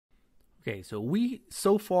Okay, so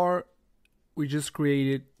so far we just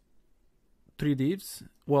created 3 divs.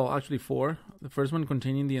 Well, actually 4. The first one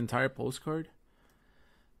containing the entire postcard.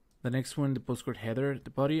 The next one, the postcard header,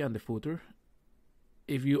 the body, and the footer.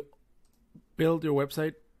 If you build your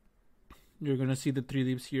website, you're gonna see the 3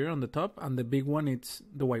 divs here on the top, and the big one, it's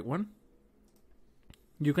the white one.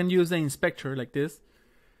 You can use the inspector like this,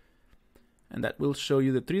 and that will show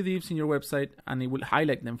you the 3 divs in your website, and it will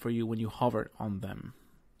highlight them for you when you hover on them.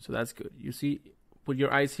 So that's good. You see, put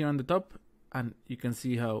your eyes here on the top, and you can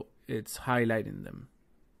see how it's highlighting them.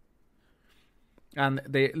 And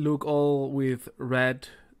they look all with red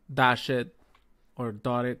dashed or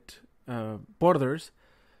dotted borders,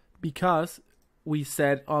 because we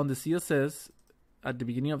said on the CSS at the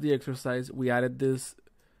beginning of the exercise, we added this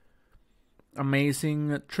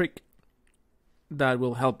amazing trick that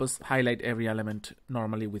will help us highlight every element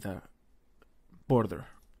normally with a border.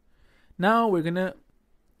 Now we're gonna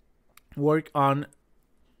work on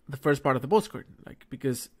the first part of the postcard,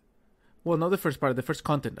 well, not the first part, the first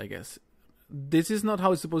content, I guess. This is not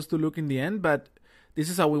how it's supposed to look in the end, but this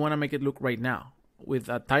is how we want to make it look right now, with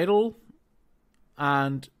a title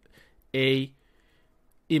and a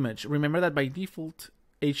image. Remember that by default,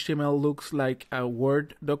 HTML looks like a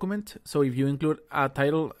Word document. So if you include a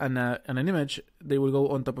title and an image, they will go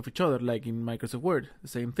on top of each other, like in Microsoft Word, the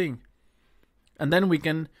same thing. And then we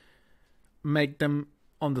can make them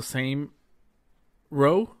on the same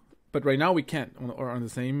row, but right now we can't, or on the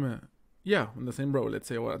same, on the same row, let's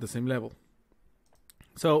say, or at the same level.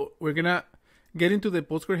 So we're gonna get into the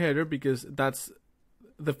postcard header, because that's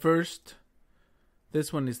the first.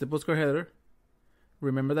 This one is the postcard header.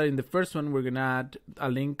 Remember that in the first one, we're gonna add a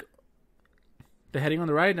link, the heading on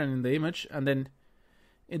the right and in the image, and then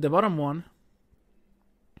in the bottom one,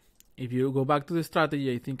 if you go back to the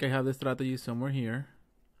strategy, I think I have the strategy somewhere here.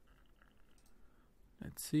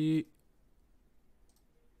 Let's see.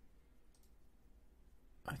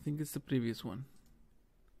 I think it's the previous one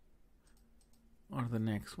or the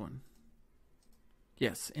next one.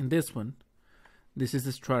 Yes, in this one, this is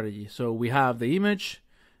the strategy. So we have the image,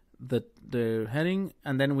 the heading,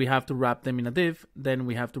 and then we have to wrap them in a div. Then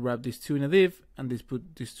we have to wrap these 2 in a div, and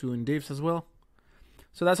put these 2 in divs as well.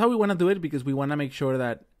 So that's how we want to do it, because we want to make sure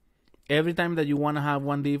that every time that you want to have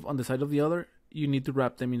one div on the side of the other, you need to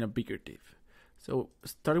wrap them in a bigger div. So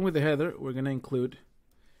starting with the header, we're going to include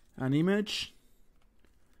an image.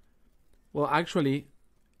 Well, actually,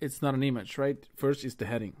 it's not an image, right? First is the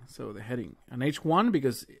heading. So the heading, an H1,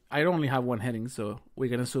 because I only have one heading, so we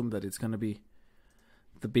can assume that it's going to be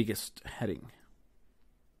the biggest heading.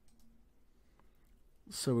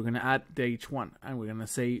 So we're going to add the H1, and we're going to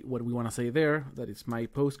say what we want to say there, that it's my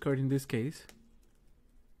postcard in this case.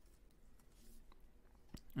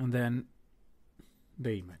 And then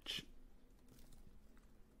the image.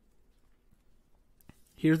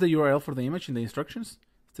 Here's the URL for the image in the instructions.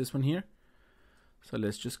 It's this one here. So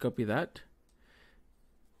let's just copy that.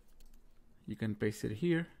 You can paste it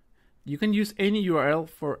here. You can use any URL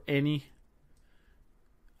for any,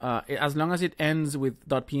 as long as it ends with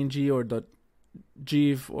 .png or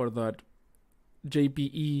 .gif or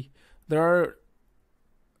 .jpe. There are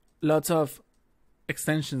lots of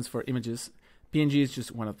extensions for images. PNG is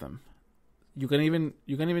just one of them. You can even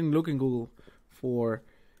look in Google for,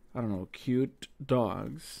 I don't know, cute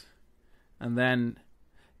dogs, and then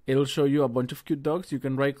it'll show you a bunch of cute dogs. You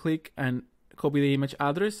can right click and copy the image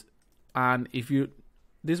address, and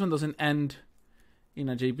this one doesn't end in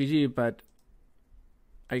a JPG, but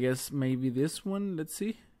I guess maybe this one, let's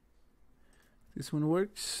see. This one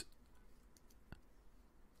works.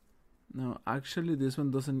 No, actually this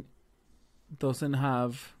one doesn't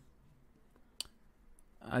have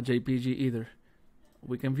a JPG either.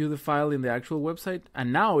 We can view the file in the actual website,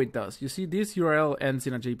 and now it does. You see, this URL ends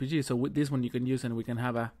in a JPG, so with this one you can use, and we can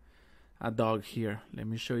have a dog here. Let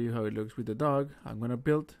me show you how it looks with the dog. I'm gonna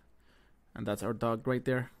build, and that's our dog right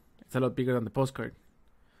there. It's a lot bigger than the postcard.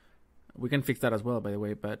 We can fix that as well, by the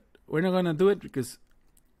way, but we're not gonna do it because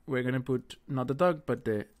we're gonna put not the dog but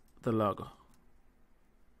the logo.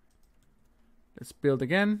 Let's build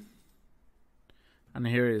again, and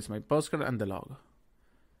here is my postcard and the logo.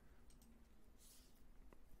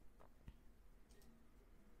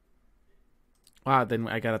 Then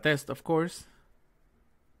I got a test, of course,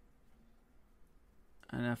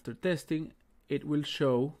 and after testing it will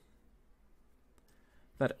show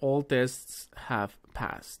that all tests have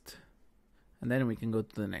passed, and then we can go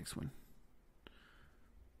to the next one.